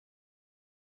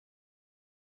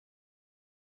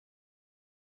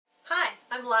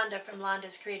I'm Londa from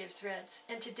Londa's Creative Threads,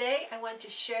 and today I want to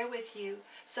share with you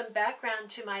some background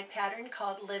to my pattern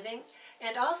called Living,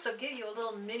 and also give you a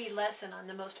little mini lesson on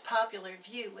the most popular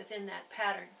view within that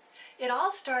pattern. It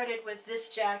all started with this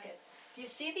jacket. Do you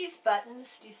see these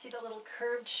buttons? Do you see the little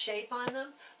curved shape on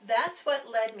them? That's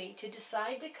what led me to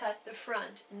decide to cut the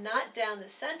front, not down the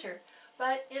center,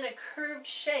 but in a curved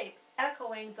shape,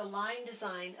 echoing the line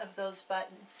design of those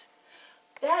buttons.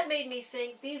 That made me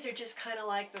think these are just kind of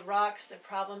like the rocks, the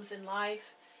problems in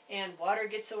life, and water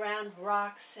gets around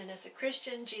rocks, and as a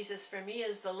Christian, Jesus for me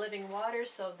is the living water,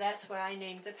 so that's why I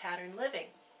named the pattern Living.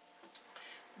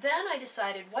 Then I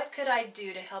decided, what could I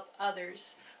do to help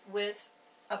others with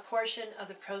a portion of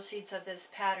the proceeds of this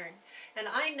pattern? And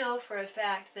I know for a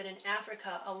fact that in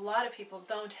Africa, a lot of people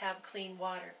don't have clean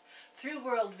water. Through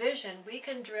World Vision, we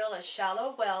can drill a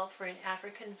shallow well for an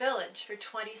African village for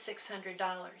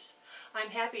 $2,600. I'm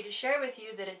happy to share with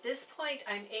you that at this point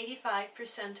I'm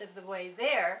 85% of the way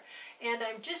there, and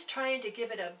I'm just trying to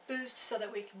give it a boost so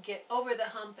that we can get over the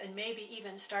hump and maybe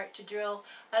even start to drill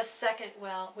a second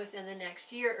well within the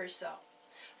next year or so.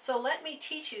 So let me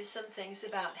teach you some things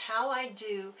about how I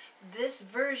do this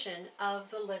version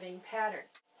of the Living pattern.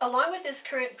 Along with this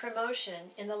current promotion,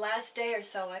 in the last day or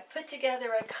so, I've put together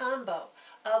a combo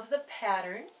of the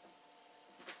pattern,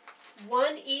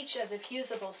 one each of the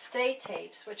fusible stay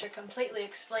tapes, which are completely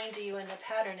explained to you in the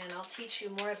pattern, and I'll teach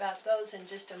you more about those in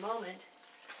just a moment,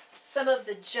 some of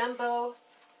the jumbo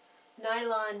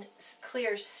nylon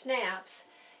clear snaps,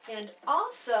 and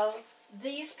also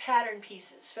these pattern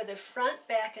pieces for the front,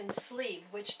 back, and sleeve,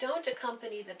 which don't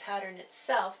accompany the pattern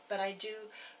itself, but I do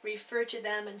refer to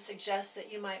them and suggest that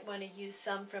you might want to use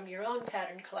some from your own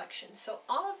pattern collection. So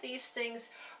all of these things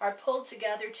are pulled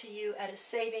together to you at a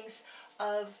savings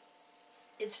of,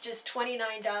 it's just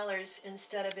 $29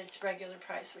 instead of its regular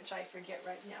price, which I forget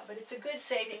right now. But it's a good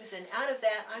savings, and out of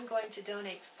that I'm going to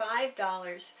donate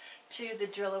 $5 to the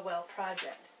Drill a Well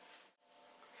project.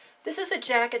 This is a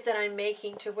jacket that I'm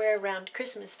making to wear around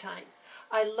Christmas time.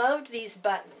 I loved these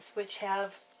buttons, which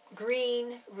have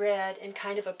green, red, and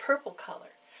kind of a purple color.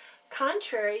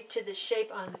 Contrary to the shape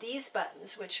on these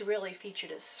buttons, which really featured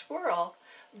a swirl,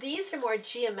 these are more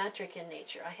geometric in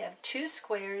nature. I have two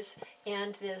squares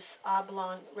and this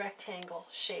oblong rectangle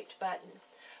shaped button.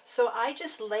 So I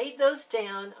just laid those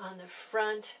down on the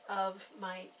front of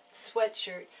my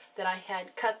sweatshirt that I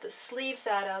had cut the sleeves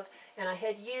out of, and I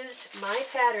had used my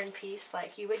pattern piece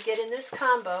like you would get in this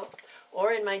combo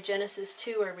or in my Genesis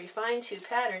 2 or Refine 2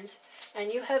 patterns,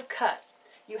 and you have cut.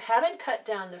 You haven't cut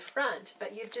down the front,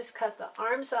 but you've just cut the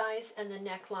arms, eyes, and the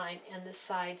neckline and the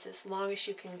sides as long as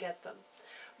you can get them.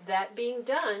 That being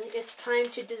done, it's time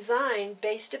to design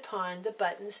based upon the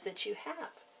buttons that you have.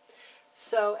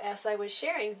 So as I was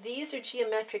sharing, these are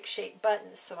geometric shaped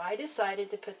buttons, so I decided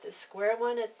to put the square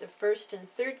one at the first and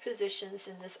third positions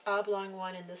and this oblong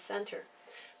one in the center.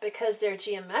 Because they're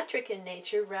geometric in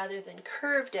nature rather than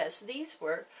curved as these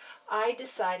were, I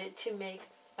decided to make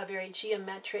a very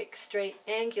geometric, straight,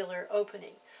 angular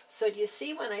opening. So do you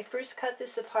see when I first cut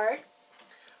this apart,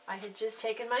 I had just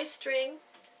taken my string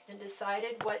and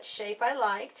decided what shape I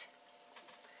liked,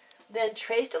 then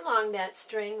traced along that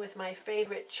string with my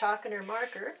favorite chalkener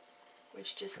marker,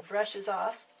 which just brushes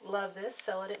off. Love this,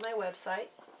 sell it at my website.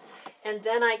 And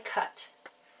then I cut.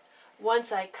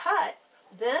 Once I cut,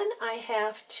 then I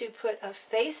have to put a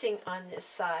facing on this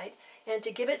side, and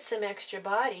to give it some extra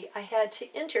body, I had to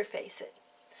interface it.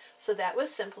 So that was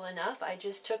simple enough. I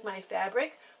just took my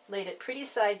fabric, laid it pretty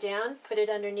side down, put it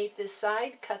underneath this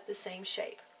side, cut the same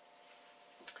shape.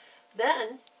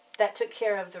 Then that took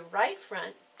care of the right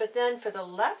front, but then for the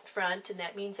left front, and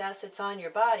that means as it's on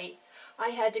your body, I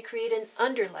had to create an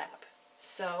underlap.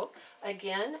 So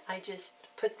again, I just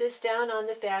put this down on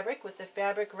the fabric with the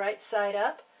fabric right side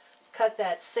up, cut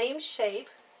that same shape,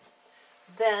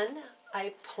 then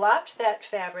I plopped that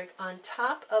fabric on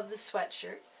top of the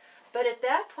sweatshirt, but at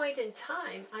that point in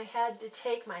time, I had to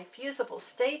take my fusible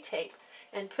stay tape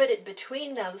and put it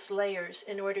between those layers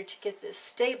in order to get this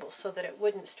stable so that it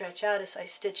wouldn't stretch out as I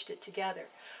stitched it together.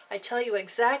 I tell you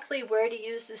exactly where to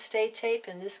use the stay tape.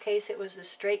 In this case it was the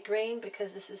straight grain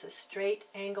because this is a straight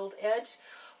angled edge.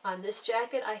 On this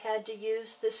jacket I had to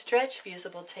use the stretch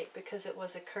fusible tape because it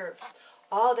was a curve.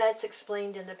 All that's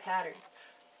explained in the pattern.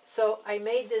 So I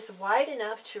made this wide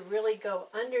enough to really go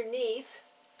underneath.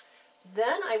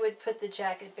 Then I would put the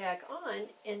jacket back on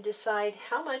and decide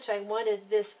how much I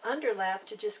wanted this underlap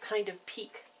to just kind of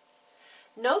peek.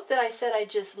 Note that I said I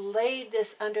just laid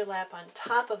this underlap on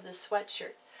top of the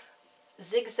sweatshirt,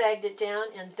 zigzagged it down,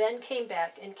 and then came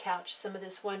back and couched some of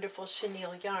this wonderful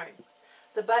chenille yarn.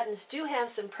 The buttons do have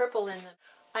some purple in them.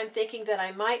 I'm thinking that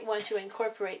I might want to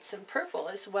incorporate some purple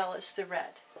as well as the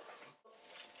red.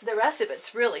 The rest of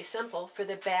it's really simple. For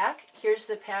the back, here's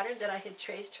the pattern that I had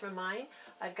traced from mine.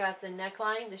 I've got the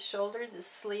neckline, the shoulder, the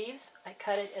sleeves. I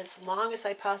cut it as long as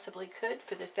I possibly could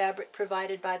for the fabric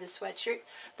provided by the sweatshirt.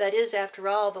 That is, after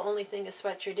all, the only thing a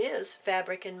sweatshirt is,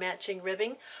 fabric and matching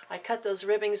ribbing. I cut those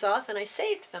ribbings off and I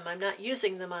saved them. I'm not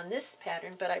using them on this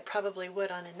pattern, but I probably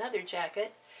would on another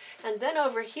jacket. And then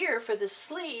over here for the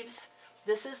sleeves,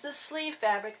 this is the sleeve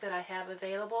fabric that I have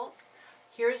available.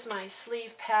 Here's my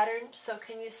sleeve pattern. So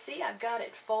can you see I've got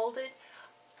it folded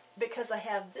because I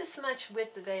have this much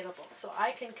width available. So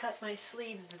I can cut my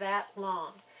sleeve that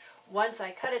long. Once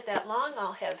I cut it that long,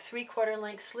 I'll have 3/4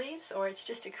 length sleeves, or it's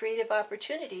just a creative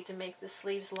opportunity to make the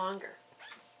sleeves longer.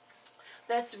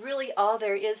 That's really all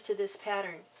there is to this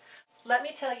pattern. Let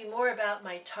me tell you more about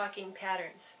my talking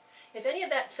patterns. If any of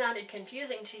that sounded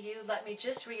confusing to you, let me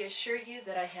just reassure you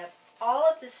that I have all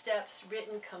of the steps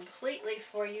written completely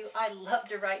for you. I love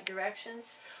to write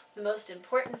directions. The most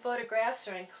important photographs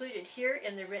are included here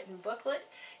in the written booklet,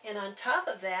 and on top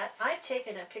of that, I've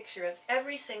taken a picture of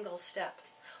every single step.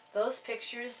 Those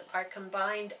pictures are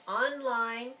combined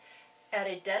online at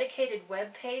a dedicated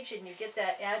web page, and you get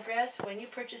that address when you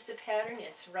purchase the pattern.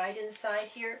 It's right inside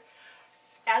here.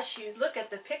 As you look at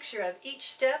the picture of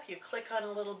each step, you click on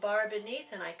a little bar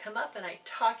beneath, and I come up and I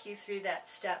talk you through that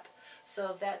step.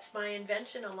 So that's my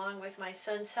invention, along with my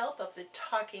son's help, of the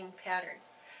talking pattern.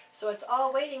 So it's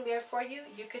all waiting there for you.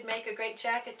 You could make a great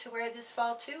jacket to wear this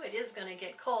fall too. It is going to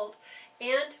get cold.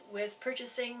 And with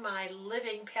purchasing my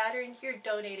living pattern, you're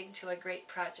donating to a great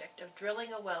project of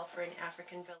drilling a well for an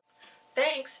African village.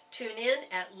 Thanks. Tune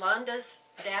in at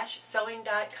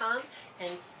londas-sewing.com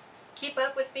and keep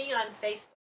up with me on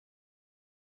Facebook.